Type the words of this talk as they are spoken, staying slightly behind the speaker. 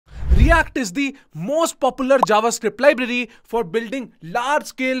React is the most popular JavaScript library for building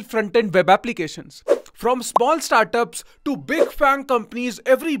large-scale front-end web applications. From small startups to big FAANG companies,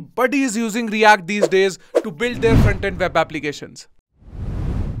 everybody is using React these days to build their front-end web applications.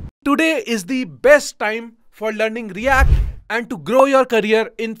 Today is the best time for learning React and to grow your career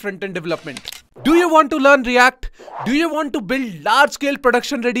in front-end development. Do you want to learn React? Do you want to build large-scale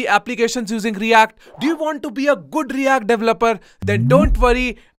production-ready applications using React? Do you want to be a good React developer? Then don't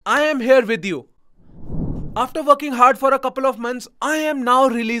worry, I am here with you. After working hard for a couple of months, I am now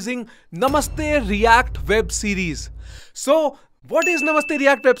releasing Namaste React Web Series. So, what is Namaste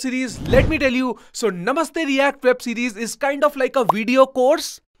React Web Series? Let me tell you. So, Namaste React Web Series is kind of like a video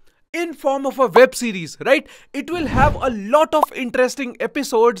course in form of a web series, right? It will have a lot of interesting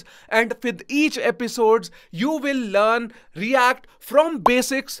episodes, and with each episodes you will learn React from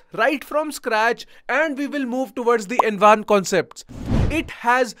basics, right from scratch, and we will move towards the advanced concepts. It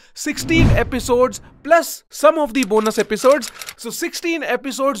has 16 episodes plus some of the bonus episodes. So 16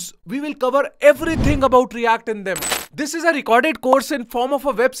 episodes, we will cover everything about React in them. This is a recorded course in form of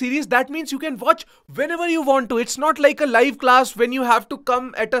a web series. That means you can watch whenever you want to. It's not like a live class when you have to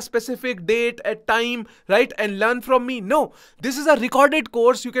come at a specific date, at time, right, and learn from me. No, this is a recorded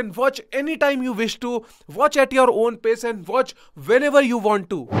course. You can watch anytime you wish to, watch at your own pace and watch whenever you want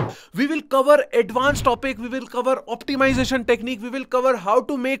to. We will cover advanced topic. We will cover optimization technique. We will cover how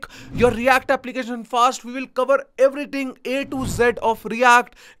to make your React application fast. We will cover everything A to Z of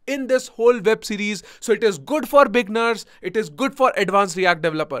React in this whole web series. So it is good for beginners. It is good for advanced React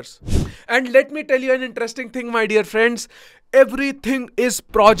developers. And let me tell you an interesting thing, my dear friends. Everything is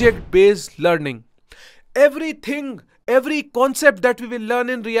project-based learning. Every concept that we will learn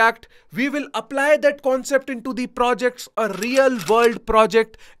in React, we will apply that concept into the projects, a real world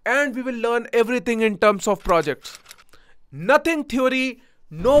project, and we will learn everything in terms of projects. Nothing theory,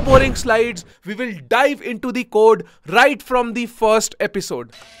 no boring slides. We will dive into the code right from the first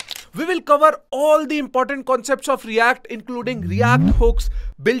episode. We will cover all the important concepts of React, including React hooks,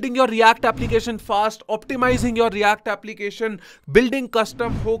 building your React application fast, optimizing your React application, building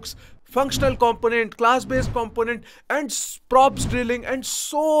custom hooks, functional component, class-based component, and props drilling, and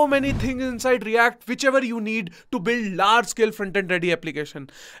so many things inside React, whichever you need to build large-scale front-end ready application.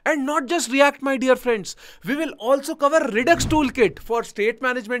 And not just React, my dear friends. We will also cover Redux Toolkit for state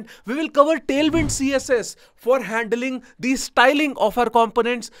management. We will cover Tailwind CSS for handling the styling of our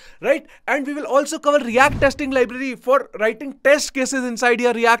components, right? And we will also cover React testing library for writing test cases inside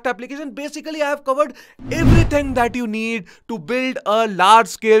your React application. Basically, I have covered everything that you need to build a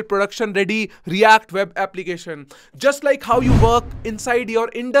large-scale production ready React web application. Just like how you work inside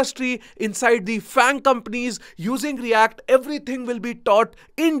your industry, inside the FAANG companies using React, everything will be taught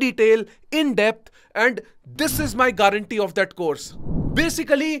in detail, in depth, and this is my guarantee of that course.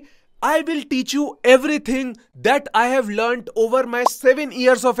 Basically, I will teach you everything that I have learned over my 7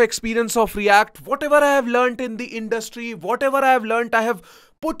 years of experience of React. Whatever I have learned in the industry, whatever I have learned, I have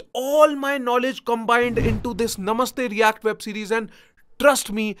put all my knowledge combined into this Namaste React web series, and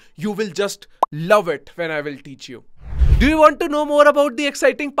trust me, you will just love it when I will teach you. Do you want to know more about the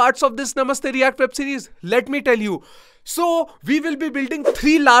exciting parts of this Namaste React web series? Let me tell you. So we will be building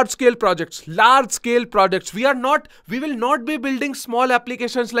 3 large-scale projects. We will not be building small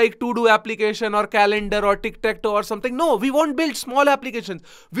applications like to-do application or calendar or tic-tac-toe or something. No, we won't build small applications.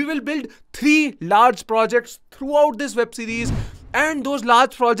 We will build 3 large projects throughout this web series, and those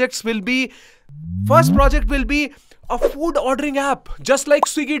large projects will be, first project will be a food ordering app, just like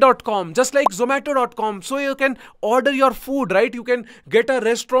Swiggy.com, just like Zomato.com. So you can order your food, right? You can get a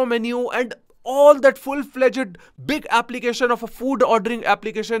restaurant menu and all that full-fledged big application of a food ordering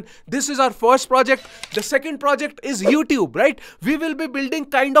application. This is our first project. The second project is YouTube, right? We will be building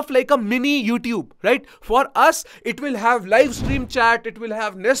kind of like a mini YouTube, right? For us, it will have live stream chat, it will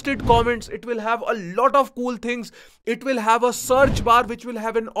have nested comments, it will have a lot of cool things. It will have a search bar, which will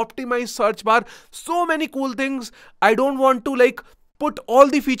have an optimized search bar. So many cool things. I don't want to like put all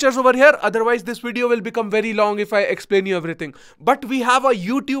the features over here, otherwise this video will become very long if I explain you everything. But we have a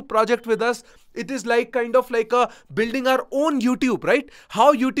YouTube project with us. It is like kind of like a building our own YouTube, right?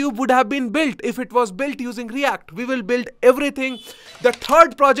 How YouTube would have been built if it was built using React. We will build everything. The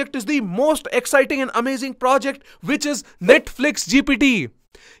third project is the most exciting and amazing project, which is Netflix GPT.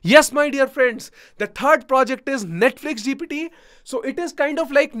 Yes, my dear friends, the third project is Netflix GPT. So it is kind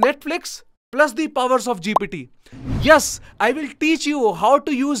of like Netflix plus the powers of GPT. Yes, I will teach you how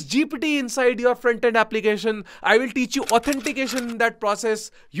to use GPT inside your front-end application. I will teach you authentication in that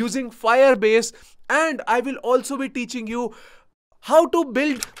process using Firebase, and I will also be teaching you how to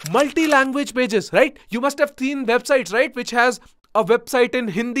build multi-language pages, right? You must have seen websites, right, which has a website in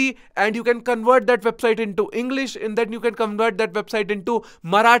Hindi and you can convert that website into English, and then you can convert that website into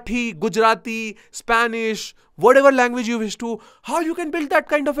Marathi, Gujarati, Spanish, whatever language you wish to, how you can build that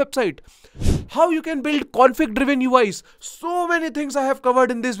kind of website, how you can build config driven UIs. So many things I have covered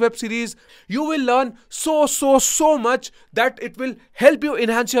in this web series. You will learn so much that it will help you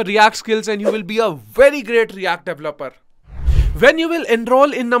enhance your React skills and you will be a very great React developer. When you will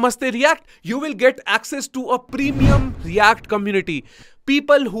enroll in Namaste React, you will get access to a premium React community.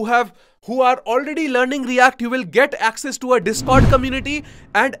 People who are already learning React, you will get access to a Discord community,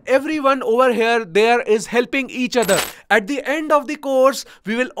 and everyone over here there is helping each other. At the end of the course,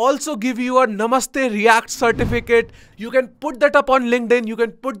 we will also give you a Namaste React certificate. You can put that up on LinkedIn, you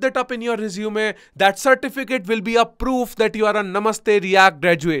can put that up in your resume. That certificate will be a proof that you are a Namaste React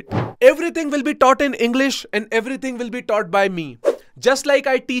graduate. Everything will be taught in English and everything will be taught by me. Just like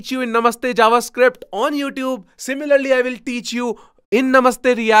I teach you in Namaste JavaScript on YouTube, similarly I will teach you in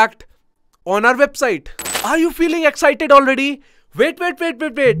Namaste React on our website. Are you feeling excited already? Wait.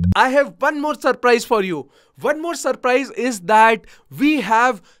 I have one more surprise for you. One more surprise is that we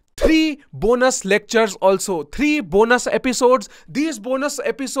have 3 bonus lectures also. 3 bonus episodes. These bonus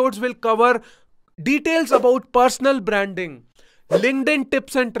episodes will cover details about personal branding, LinkedIn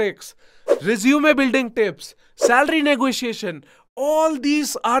tips and tricks, resume building tips, salary negotiation. All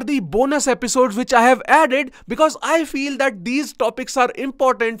these are the bonus episodes which I have added because I feel that these topics are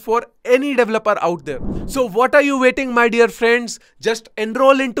important for any developer out there. So what are you waiting, my dear friends? Just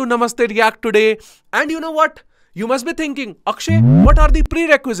enroll into Namaste React today. And you know what? You must be thinking, Akshay, what are the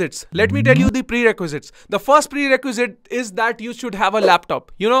prerequisites? Let me tell you the prerequisites. The first prerequisite is that you should have a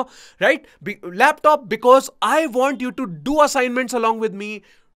laptop, you know, right? Laptop, because I want you to do assignments along with me,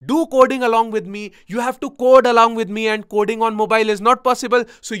 do coding along with me. You have to code along with me, and coding on mobile is not possible.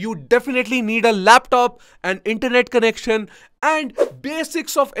 So you definitely need a laptop, an internet connection, and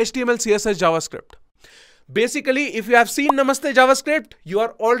basics of HTML, CSS, JavaScript. Basically, if you have seen Namaste JavaScript, you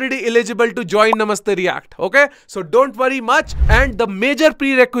are already eligible to join Namaste React. Okay, so don't worry much. And the major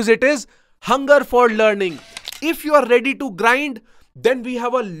prerequisite is hunger for learning. If you are ready to grind, then we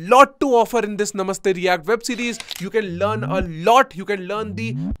have a lot to offer in this Namaste React web series. You can learn a lot. You can learn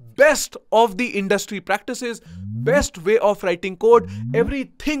the best of the industry practices, best way of writing code.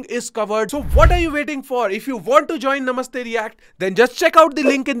 Everything is covered. So what are you waiting for? If you want to join Namaste React, then just check out the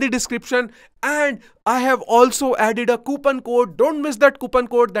link in the description. And I have also added a coupon code. Don't miss that coupon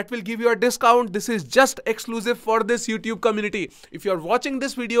code. That will give you a discount. This is just exclusive for this YouTube community. If you are watching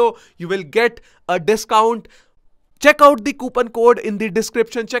this video, you will get a discount. Check out the coupon code in the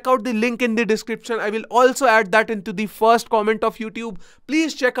description. Check out the link in the description. I will also add that into the first comment of YouTube.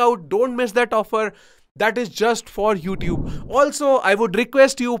 Please check out. Don't miss that offer. That is just for YouTube. Also, I would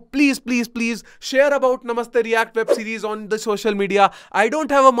request you, please share about Namaste React web series on the social media. I don't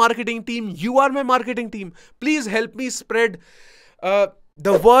have a marketing team. You are my marketing team. Please help me spread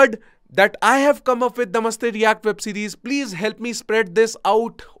the word that I have come up with Namaste React web series. Please help me spread this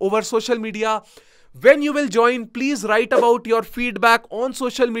out over social media. When you will join, please write about your feedback on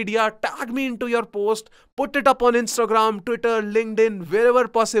social media, tag me into your post, put it up on Instagram, Twitter, LinkedIn, wherever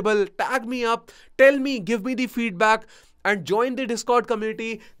possible, tag me up, tell me, give me the feedback, and join the Discord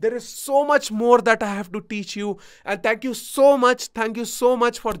community. There is so much more that I have to teach you, and thank you so much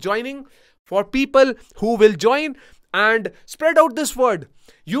for joining. For people who will join, and spread out this word.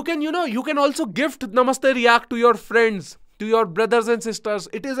 You can also gift Namaste React to your friends, to your brothers and sisters.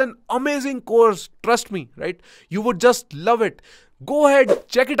 It is an amazing course, trust me, right? You would just love it. Go ahead,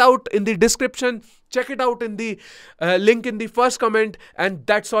 check it out in the description, check it out in the link in the first comment. And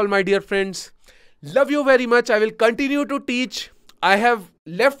that's all, my dear friends. Love you very much. I will continue to teach. I have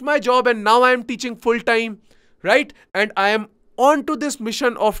left my job and now I am teaching full time, right? And I am on to this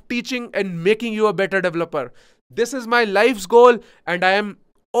mission of teaching and making you a better developer. This is my life's goal and I am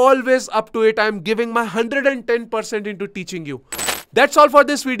always up to it. I'm giving my 110% into teaching you. That's all for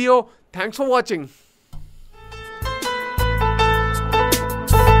this video. Thanks for watching.